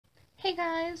Hey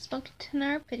guys, welcome to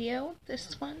another video.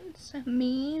 This one's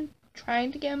me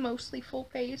trying to get a mostly full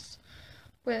face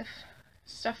with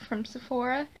stuff from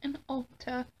Sephora and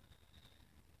Ulta.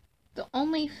 The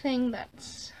only thing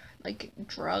that's like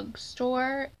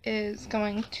drugstore is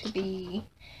going to be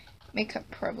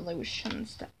Makeup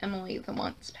Revolution's the Emily the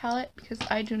Once palette, because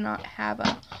I do not have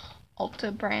a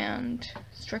Ulta brand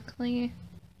strictly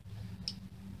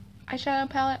eyeshadow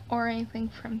palette or anything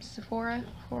from Sephora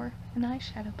for an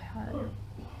eyeshadow palette.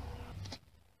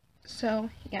 So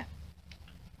yeah,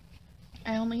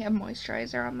 I only have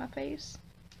moisturizer on my face,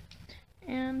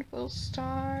 and we'll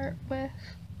start with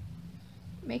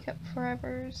Makeup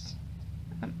Forever's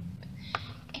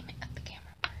aiming at the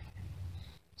camera part,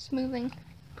 smoothing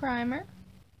primer.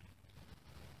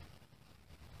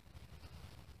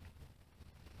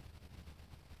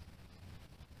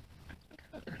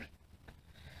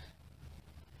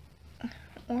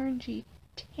 Orangey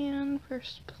tan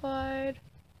first applied.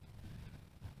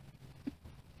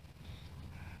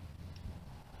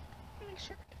 Make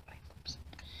sure to my lips.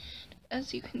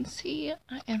 As you can see,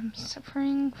 I am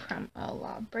suffering from a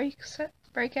lot of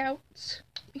breakouts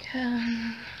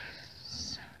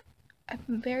because I've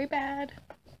been very bad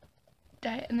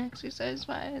diet and exercise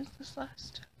wise this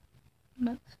last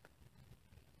month.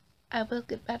 I will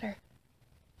get better.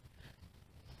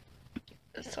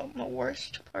 Some of the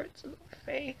worst parts of the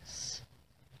face.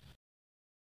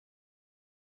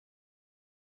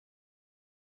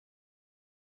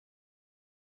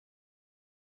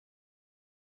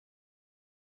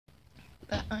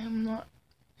 But I am not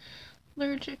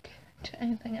allergic to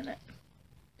anything in it.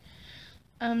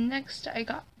 Next I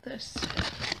got this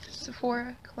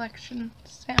Sephora collection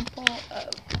sample of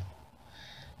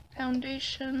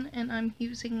foundation, and I'm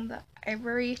using the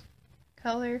ivory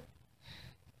color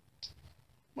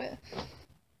with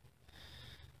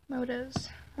Moda's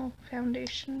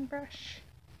foundation brush.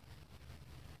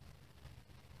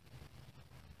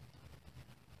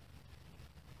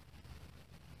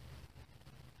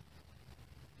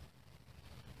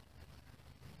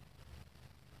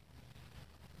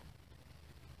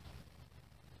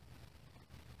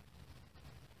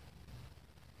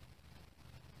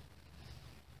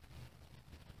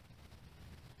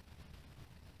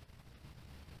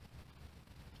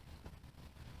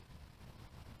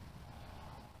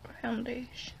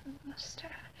 Foundation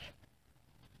mustache.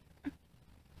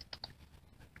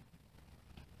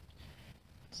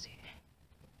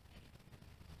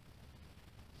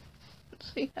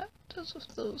 Let's see how it does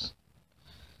with those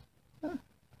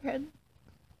red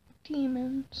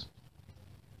demons.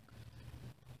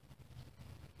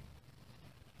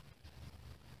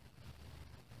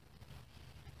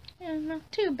 Yeah,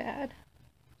 not too bad.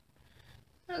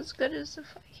 Not as good as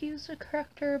if I use a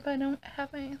corrector, but I don't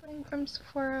have anything from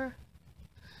Sephora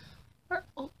or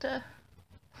Ulta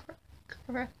for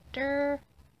corrector.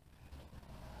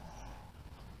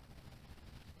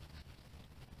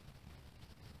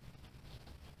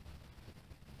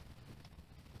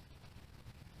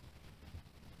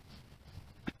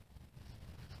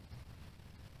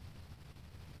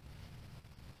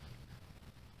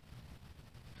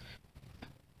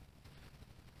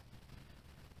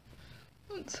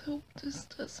 Let's hope this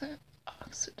doesn't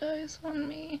oxidize on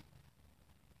me,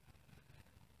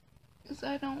 because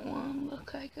I don't want to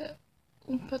look like a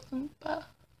Oompa Loompa.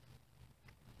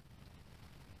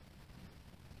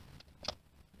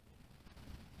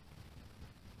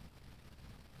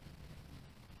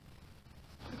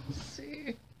 Let's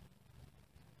see.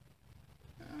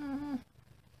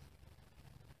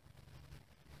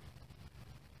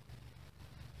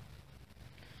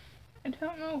 I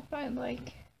don't know if I like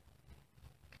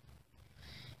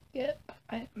it.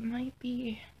 It might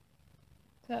be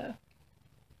the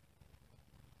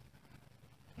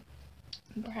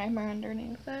primer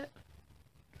underneath it.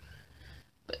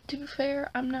 But to be fair,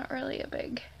 I'm not really a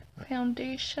big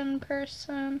foundation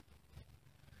person.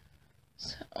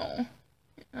 So,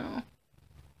 you know,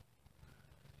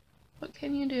 what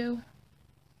can you do?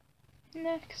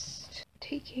 Next,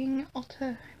 taking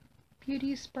Ulta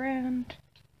Beauty's brand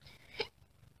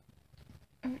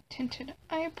tinted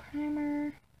eye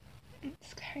primer.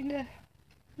 It's kind of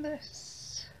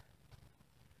this.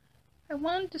 I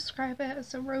want to describe it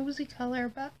as a rosy color,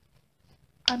 but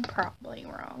I'm probably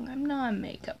wrong. I'm not a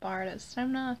makeup artist.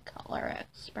 I'm not a color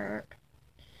expert.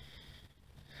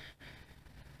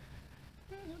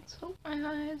 Let's hope my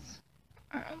eyes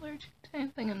aren't allergic to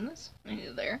anything in this one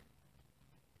either.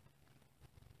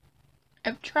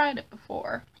 I've tried it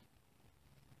before,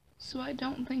 so I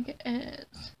don't think it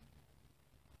is.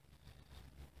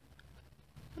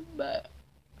 But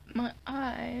my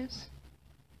eyes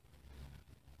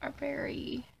are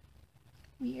very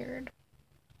weird.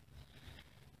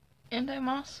 And I'm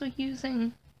also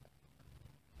using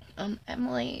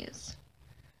Emily's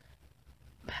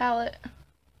palette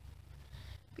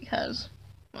because,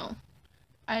 well,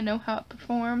 I know how it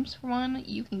performs. For one,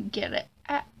 you can get it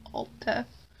at Ulta,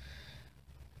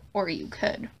 or you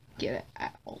could get it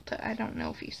at Ulta. I don't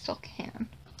know if you still can.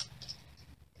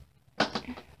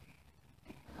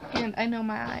 And I know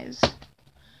my eyes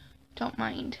don't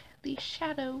mind these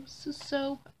shadows,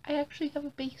 so I actually have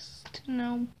a base to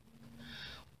know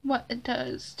what it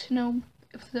does, to know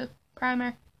if the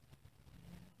primer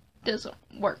doesn't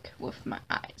work with my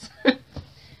eyes.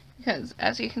 Because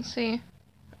as you can see,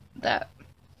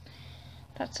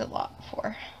 that's a lot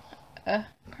for a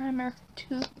primer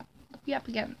to be up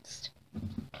against.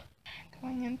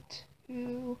 Going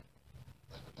into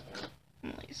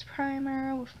Emily's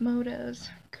primer with Moda's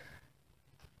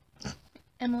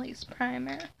Emily's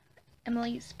primer,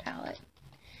 Emily's palette,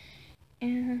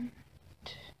 and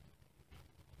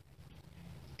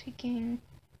taking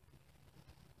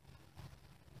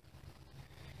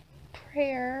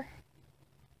Prayer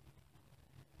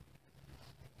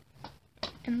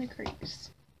in the crease.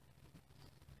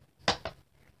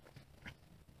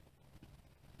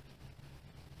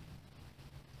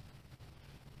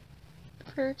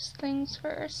 First things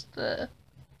first, the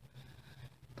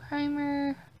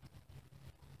primer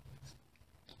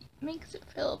makes it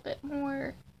feel a bit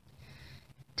more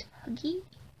tuggy.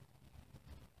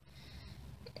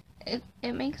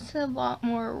 It makes it a lot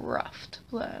more rough to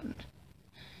blend.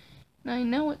 Now I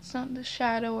know it's not the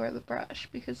shadow or the brush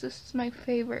because this is my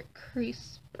favorite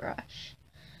crease brush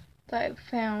that I've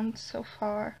found so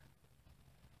far.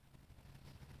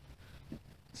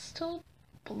 It's still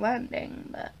blending,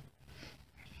 but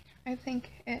I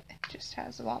think it just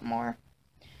has a lot more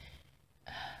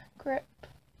grip.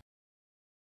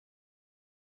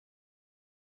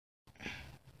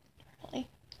 Really,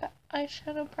 that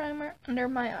eyeshadow primer under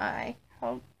my eye.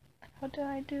 How did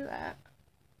I do that?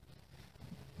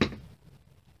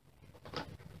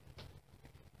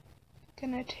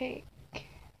 Gonna take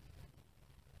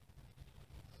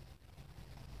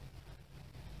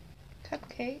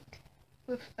Cupcake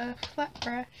with a flat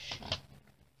brush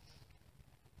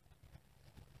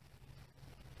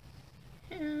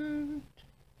and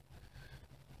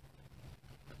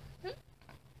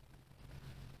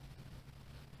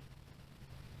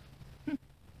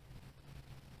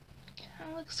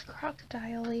kind of looks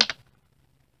crocodile-y.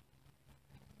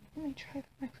 Let me try with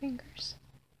my fingers.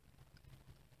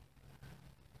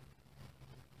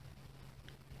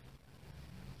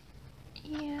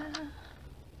 Yeah.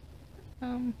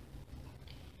 The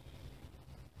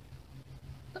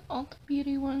Ulta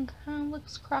Beauty one kind of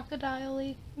looks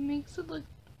crocodile-y. It makes it look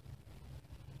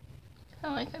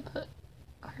kind of like I put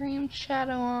cream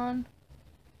shadow on.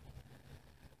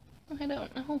 I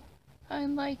don't know. I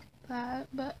like that,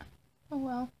 but oh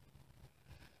well.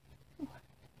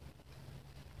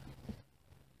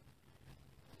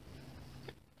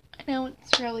 I know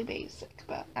it's really basic,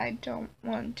 but I don't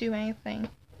want to do anything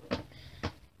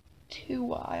too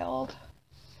wild.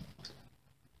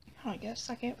 I guess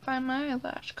I can't find my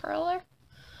eyelash curler.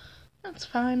 That's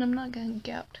fine, I'm not gonna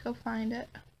get up to go find it.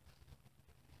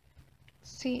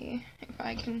 Let's see if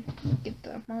I can get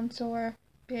the Monsour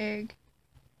Big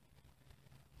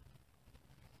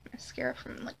mascara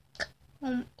from like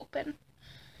Home open.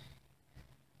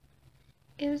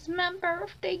 It was my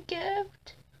birthday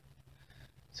gift,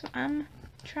 so I'm gonna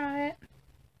try it.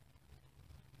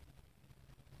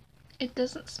 It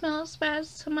doesn't smell as bad as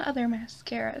some other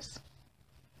mascaras.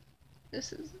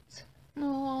 This is a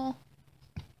little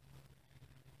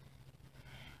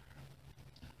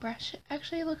brush. It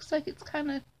actually looks like it's kind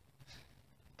of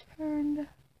turned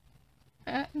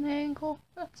at an angle.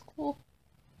 That's cool.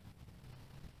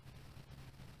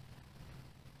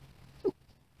 Ooh.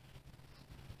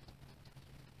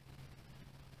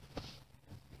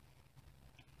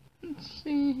 Let's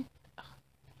see. I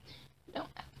don't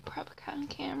have the proper kind of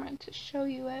camera to show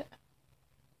you it.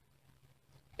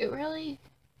 It really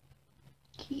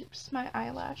keeps my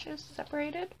eyelashes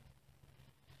separated,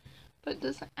 but it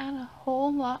doesn't add a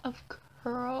whole lot of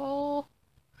curl.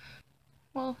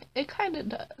 Well, it kind of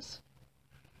does,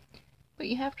 but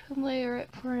you have to layer it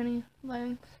for any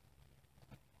length.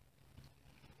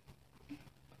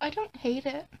 I don't hate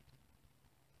it.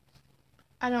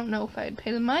 I don't know if I'd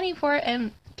pay the money for it,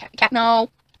 and no.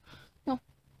 No.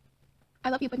 I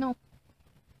love you, but no.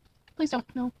 Please don't.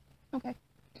 No. Okay.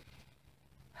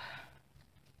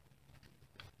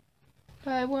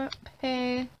 But I won't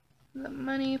pay the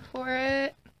money for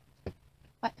it.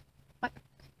 What? What?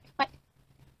 What?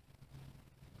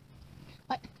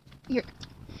 What? You're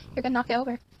You're gonna knock it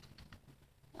over.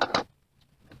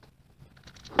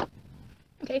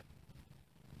 Okay.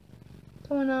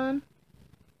 Going on.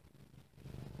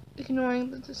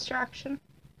 Ignoring the distraction.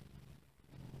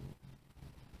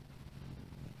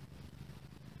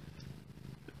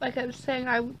 Like I was saying,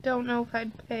 I don't know if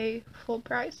I'd pay full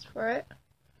price for it.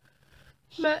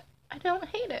 But I don't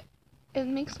hate it. It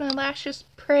makes my lashes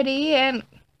pretty, and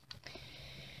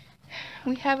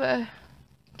we have a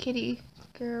kitty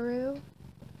guru.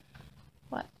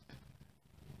 What?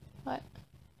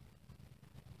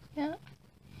 Yeah.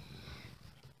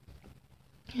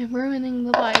 I'm ruining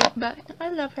the light, but I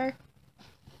love her.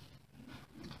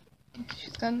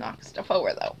 She's gonna knock stuff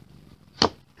over, though.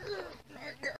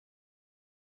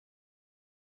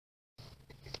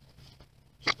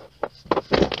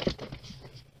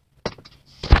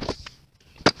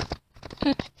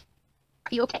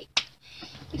 Are you okay?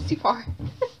 It's too far.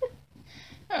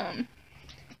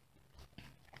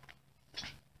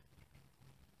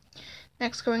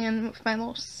 Next, going in with my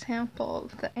little sample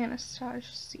of the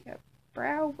Anastasia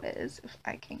Brow Wiz, if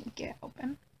I can get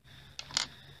open.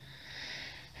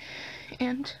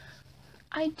 And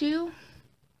I do.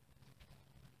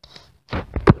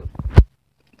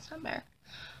 It's not there.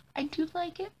 I do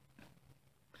like it,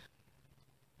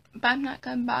 but I'm not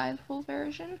gonna buy the full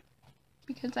version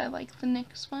because I like the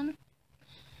NYX one.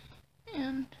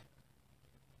 And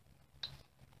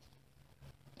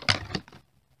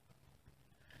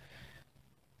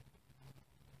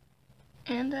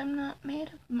I'm not made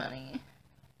of money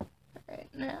right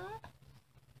now.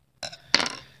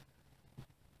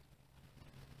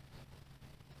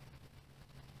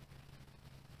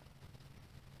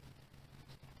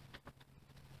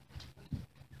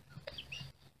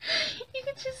 You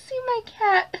can just see my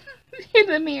cat in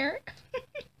the mirror.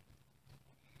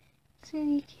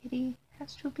 Silly kitty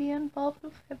has to be involved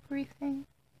with everything.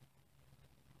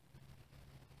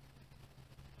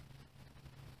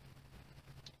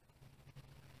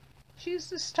 She's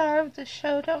the star of the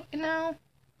show, don't you know?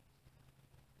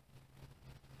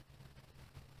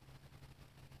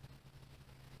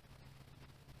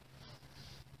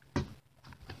 But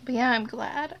yeah, I'm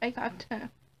glad I got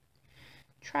to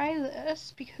try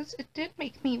this because it did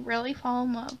make me really fall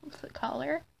in love with the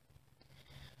color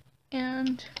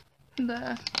and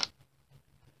the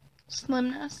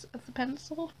slimness of the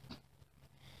pencil.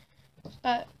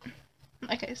 But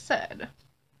like I said,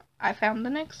 I found the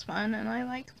next one and I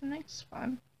like the next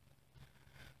one,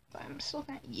 but I'm still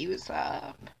gonna use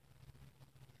up.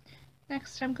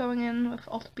 Next, I'm going in with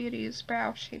Ulta Beauty's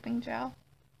Brow Shaping Gel.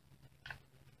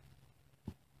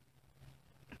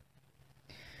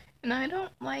 And I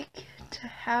don't like to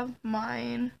have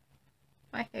my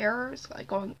hair is like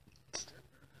going.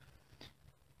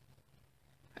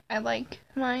 I like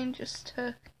mine just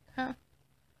to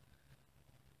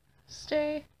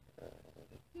stay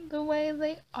the way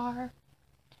they are.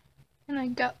 And I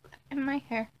got that in my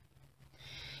hair.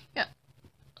 Yeah.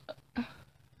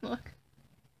 Look.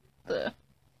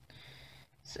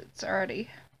 It's already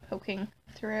poking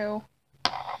through.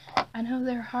 I know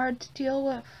they're hard to deal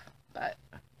with, but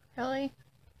really?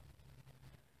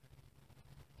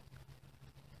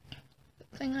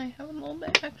 Good thing I have a little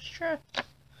bit extra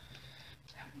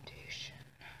foundation.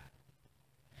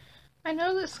 I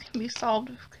know this can be solved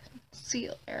with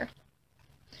concealer,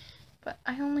 but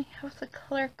I only have the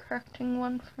color correcting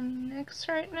one from NYX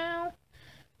right now,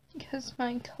 because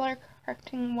my color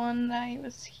correcting one that I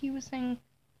was using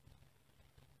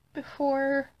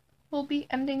before will be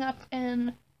ending up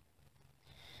in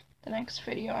the next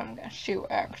video I'm gonna shoot,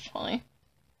 actually,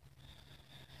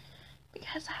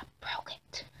 because I broke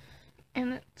it,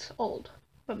 and it's old,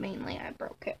 but mainly I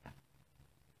broke it.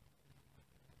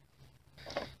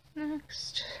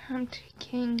 Next, I'm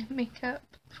taking Makeup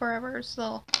Forever's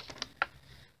little,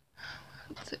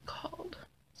 what's it called?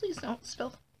 Please don't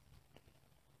spill.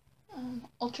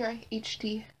 Ultra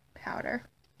HD powder.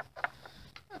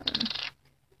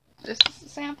 This is the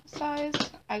sample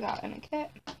size I got in a kit,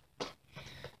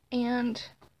 and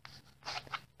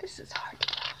this is hard to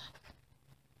get off.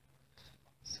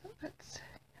 So let's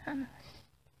kind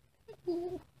of,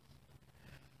 ooh,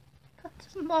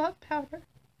 that's a lot of powder.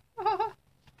 Ah.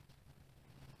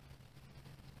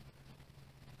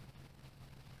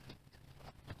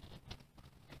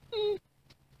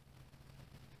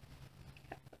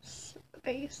 The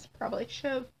base, probably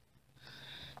should have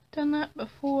done that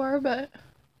before, but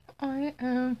I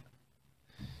am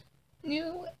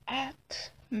new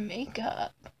at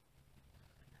makeup.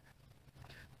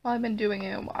 Well, I've been doing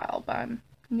it a while, but I'm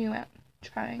new at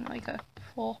trying like a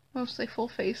mostly full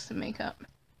face of makeup.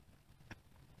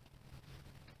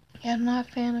 Yeah, I'm not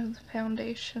a fan of the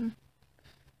foundation.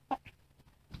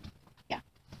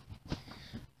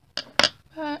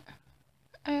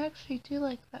 actually do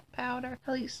like that powder.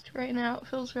 At least right now it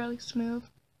feels really smooth.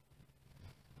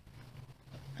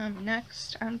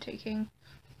 Next I'm taking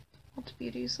Ulta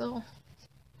Beauty's little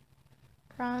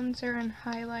bronzer and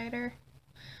highlighter.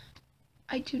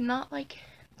 I do not like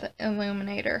the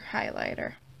Illuminator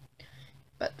highlighter,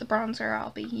 but the bronzer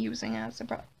I'll be using as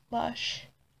a blush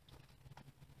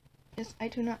is I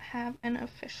do not have an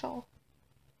official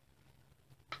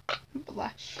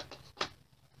blush.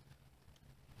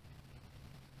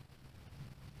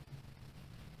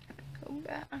 Go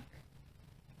back.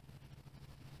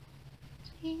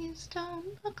 Please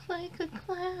don't look like a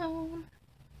clown.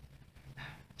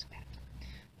 It's bad.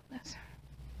 Listen.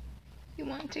 You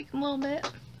want to take a little bit,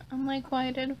 unlike what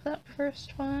I did with that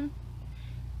first one.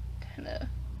 Kind of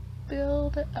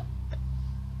build it up.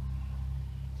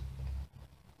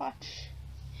 Watch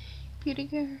Beauty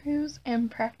Gurus and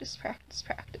practice, practice,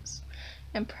 practice,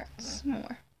 and practice some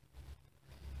more.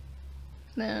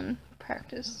 Then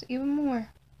practice even more,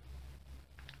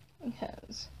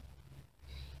 because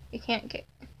you can't get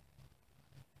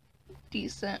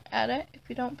decent at it if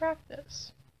you don't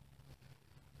practice.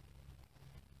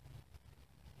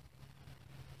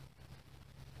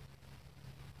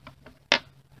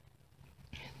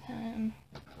 And then,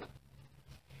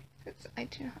 because I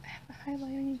do not have a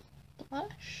highlighting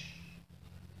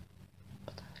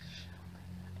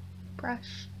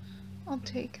brush, I'll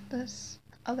take this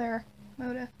other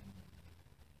Moda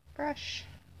brush.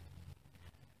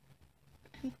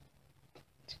 And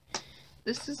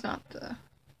this is not the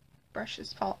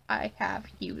brush's fault. I have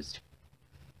used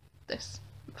this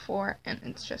before and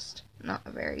it's just not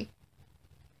a very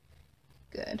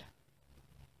good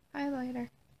highlighter.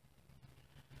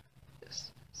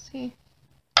 Just see,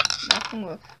 nothing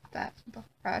with that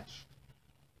brush.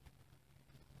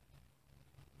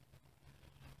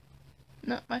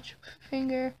 Not much of a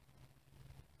finger.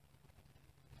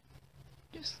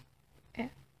 Just,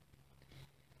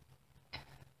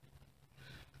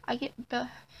 I get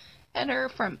better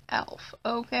from e.l.f.,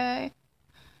 okay?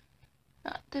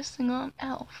 Not dissing on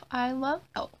e.l.f. I love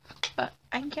e.l.f., but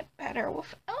I get better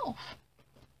with e.l.f.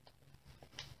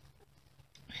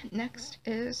 Next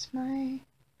is my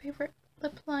favorite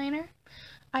lip liner.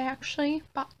 I actually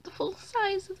bought the full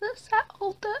size of this at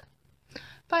Ulta,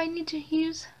 but I need to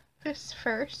use this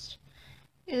first.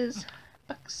 Is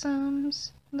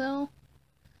Buxom's little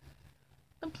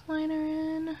lip liner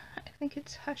in. I think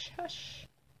it's Hush Hush.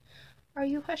 Are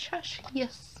you Hush Hush?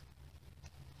 Yes.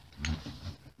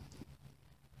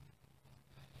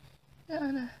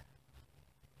 Gotta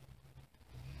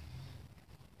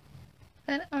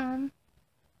put it on.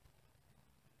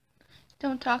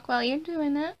 Don't talk while you're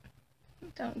doing it.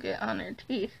 Don't get on her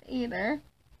teeth either.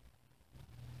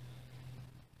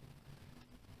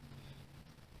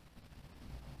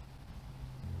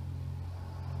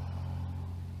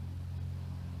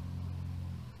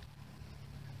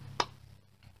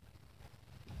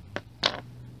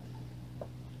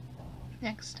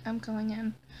 Next, I'm going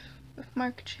in with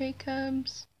Marc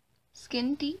Jacobs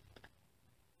Skin Deep.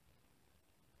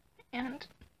 And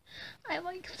I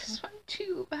like this one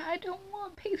too, but I don't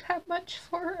want to pay that much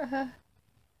for a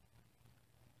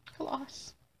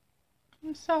gloss.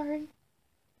 I'm sorry.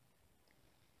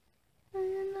 I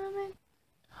am not made.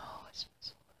 Oh, it smells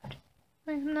so good.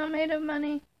 I am not made of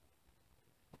money.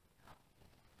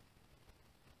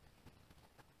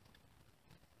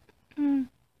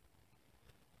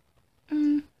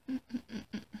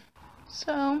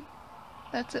 So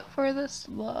that's it for this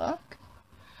look.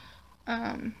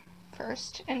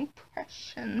 First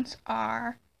impressions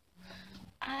are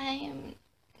I am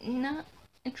not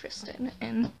interested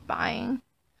in buying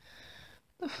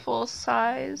the full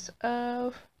size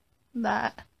of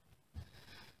that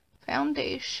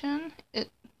foundation.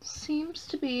 It seems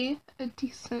to be a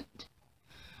decent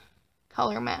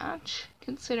color match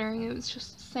considering it was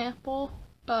just a sample,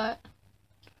 but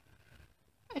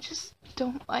I just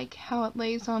don't like how it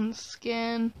lays on the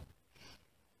skin.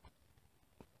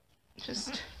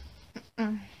 Just,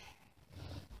 I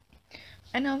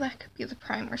know that could be the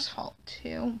primer's fault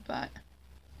too, but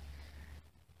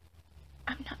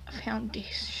I'm not a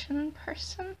foundation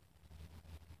person,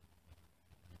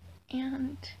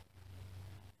 and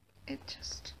it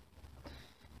just,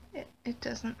 it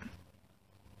doesn't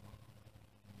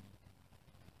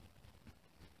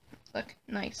look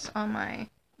nice on my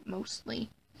mostly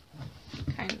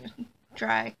kind of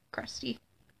dry, crusty,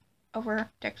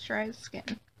 over texturized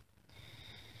skin.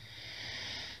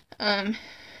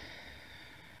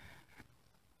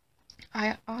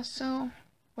 I also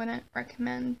wouldn't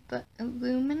recommend the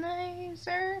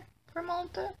Illuminizer from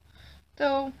Ulta,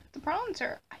 though the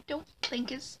bronzer I don't think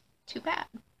is too bad.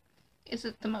 Is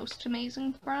it the most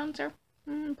amazing bronzer?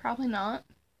 Probably not.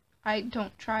 I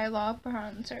don't try a lot of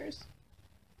bronzers.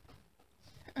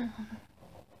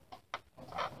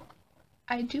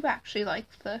 I do actually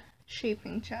like the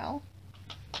shaping gel,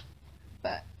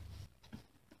 but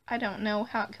I don't know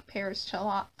how it compares to a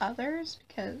lot of others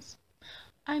because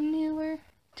I'm newer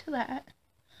to that.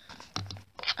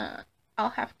 I'll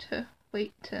have to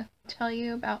wait to tell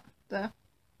you about the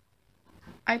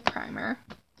eye primer.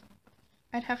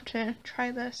 I'd have to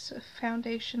try this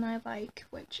foundation I like,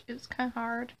 which is kind of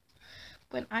hard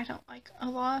when I don't like a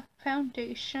lot of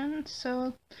foundation,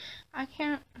 so I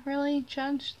can't really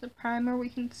judge the primer. We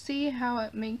can see how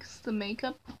it makes the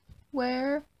makeup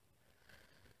wear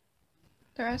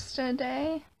the rest of the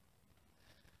day,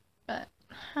 but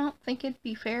I don't think it'd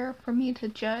be fair for me to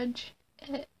judge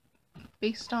it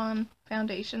based on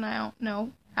foundation. I don't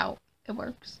know how it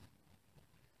works.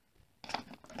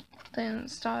 Then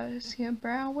Anastasia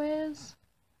Brow Wiz.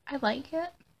 I like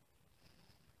it,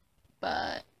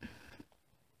 but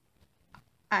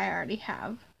I already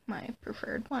have my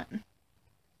preferred one.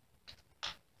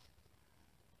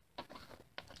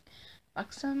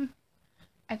 Buxom.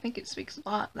 I think it speaks a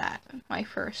lot that my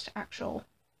first actual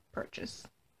purchase,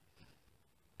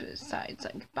 besides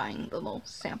like buying the little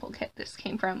sample kit this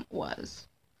came from, was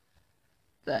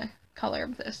the color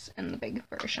of this in the big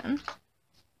version.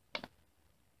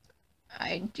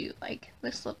 I do like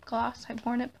this lip gloss. I've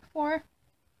worn it before,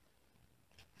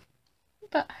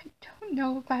 but I don't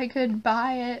know if I could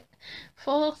buy it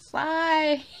full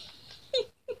size.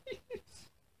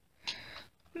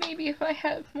 Maybe if I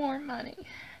have more money,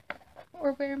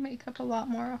 or wear makeup a lot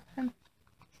more often.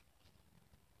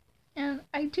 And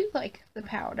I do like the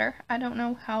powder. I don't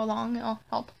know how long it'll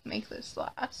help make this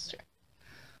last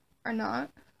or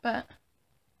not, but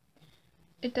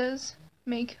it does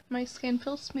make my skin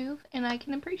feel smooth, and I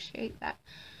can appreciate that.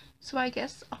 So I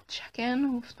guess I'll check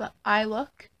in with the eye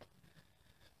look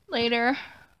later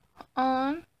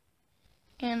on,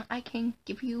 and I can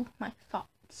give you my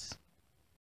thoughts.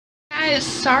 Guys,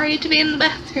 sorry to be in the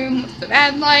bathroom with the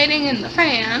bad lighting and the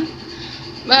fan,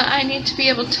 but I need to be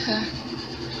able to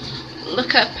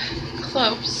look up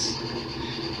close.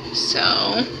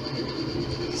 So,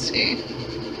 let's see.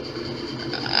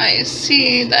 I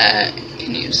see that,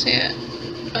 can you see it?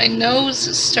 My nose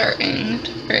is starting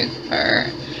to break apart.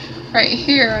 Right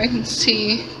here I can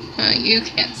see, you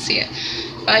can't see it,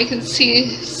 but I can see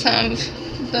some of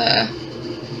the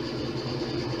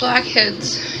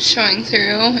blackheads showing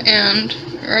through, and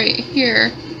right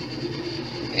here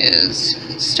is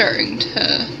starting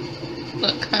to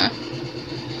look kind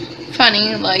of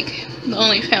funny, like the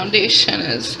only foundation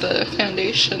is the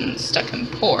foundation stuck in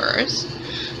pores.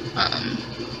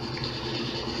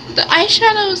 The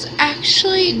eyeshadow's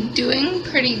actually doing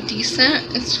pretty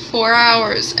decent. It's 4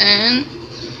 hours in,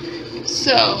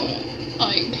 so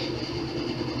like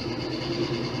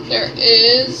there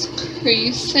is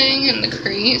creasing in the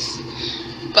crease,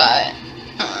 but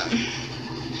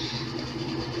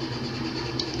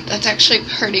that's actually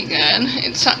pretty good.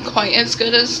 It's not quite as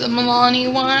good as the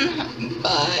Milani one,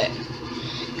 but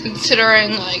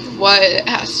considering like what it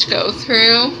has to go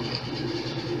through,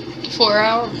 the 4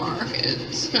 hour mark,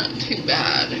 it's not too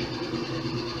bad.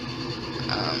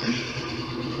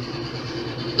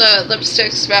 The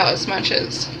lipstick's about as much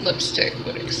as lipstick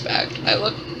would expect. I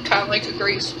look kind of like a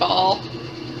grease ball,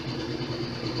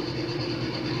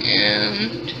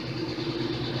 and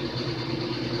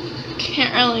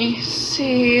can't really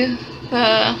see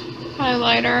the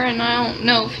highlighter, and I don't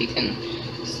know if you can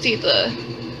see the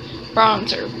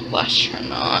bronzer blush or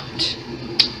not.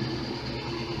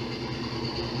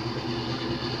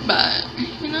 But,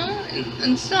 you know,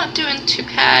 it's not doing too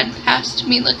bad past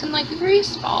me looking like a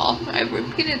grease ball. I've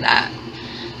repeated that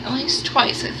at least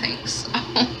twice, I think, so,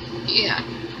 yeah.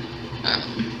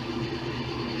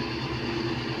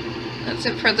 That's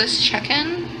it for this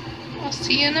check-in. I'll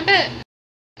see you in a bit.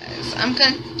 Guys, I'm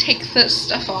gonna take this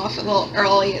stuff off a little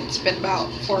early. It's been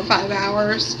about 4 or 5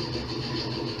 hours.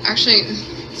 Actually,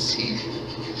 let's see.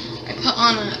 I put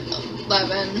on a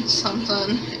 11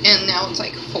 something, and now it's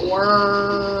like 4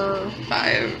 or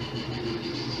 5.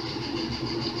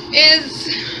 It's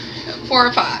 4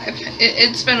 or 5.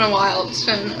 It's been a while. It's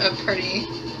been a pretty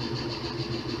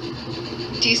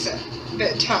decent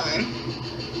bit of time,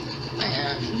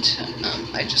 and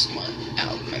I just want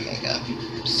out my makeup.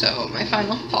 So my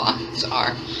final thoughts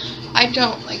are, I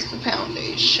don't like the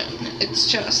foundation. It's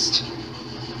just,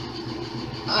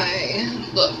 I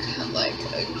look like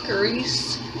a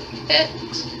grease pit,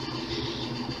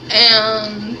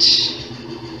 and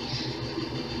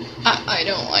I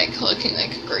don't like looking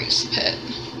like a grease pit.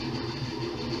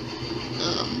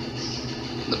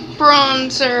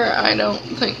 bronzer, I don't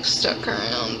think stuck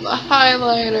around. The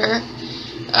highlighter,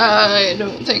 I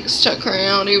don't think stuck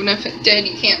around. Even if it did,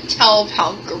 you can't tell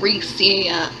how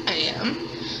greasy I am.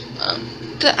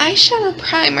 The eyeshadow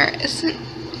primer isn't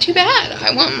too bad.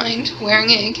 I won't mind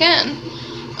wearing it again.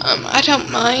 I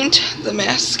don't mind the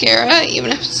mascara,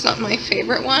 even if it's not my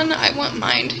favorite one. I won't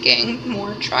mind getting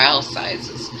more trial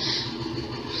sizes.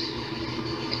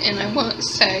 And I won't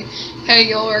say, hey,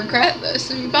 you'll regret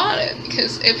this if you bought it,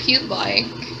 because if you like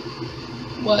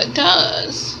what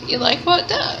does, you like what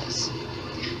does.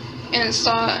 And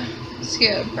see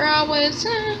a brow wiz,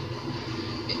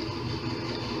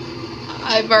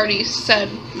 I've already said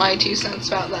my 2 cents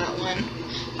about that one.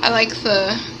 I like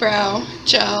the brow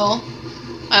gel.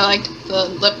 I like the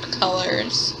lip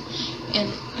colors.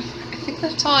 And I think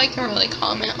that's all I can really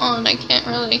comment on. I can't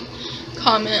really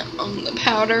comment on the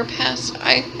powder past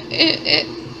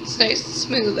it's nice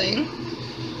smoothing.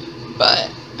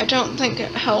 But I don't think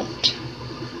it helped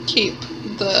keep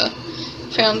the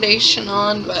foundation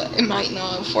on, but it might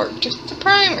not have worked with the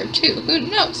primer too. Who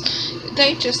knows?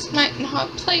 They just might not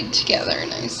have played together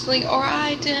nicely, or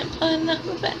I didn't put enough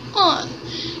of it on.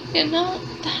 You know,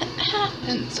 that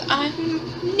happens. I'm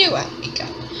new at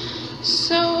makeup.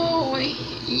 So,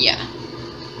 yeah.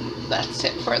 That's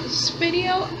it for this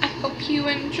video. I hope you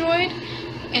enjoyed,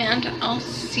 and I'll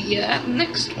see you at the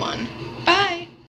next one.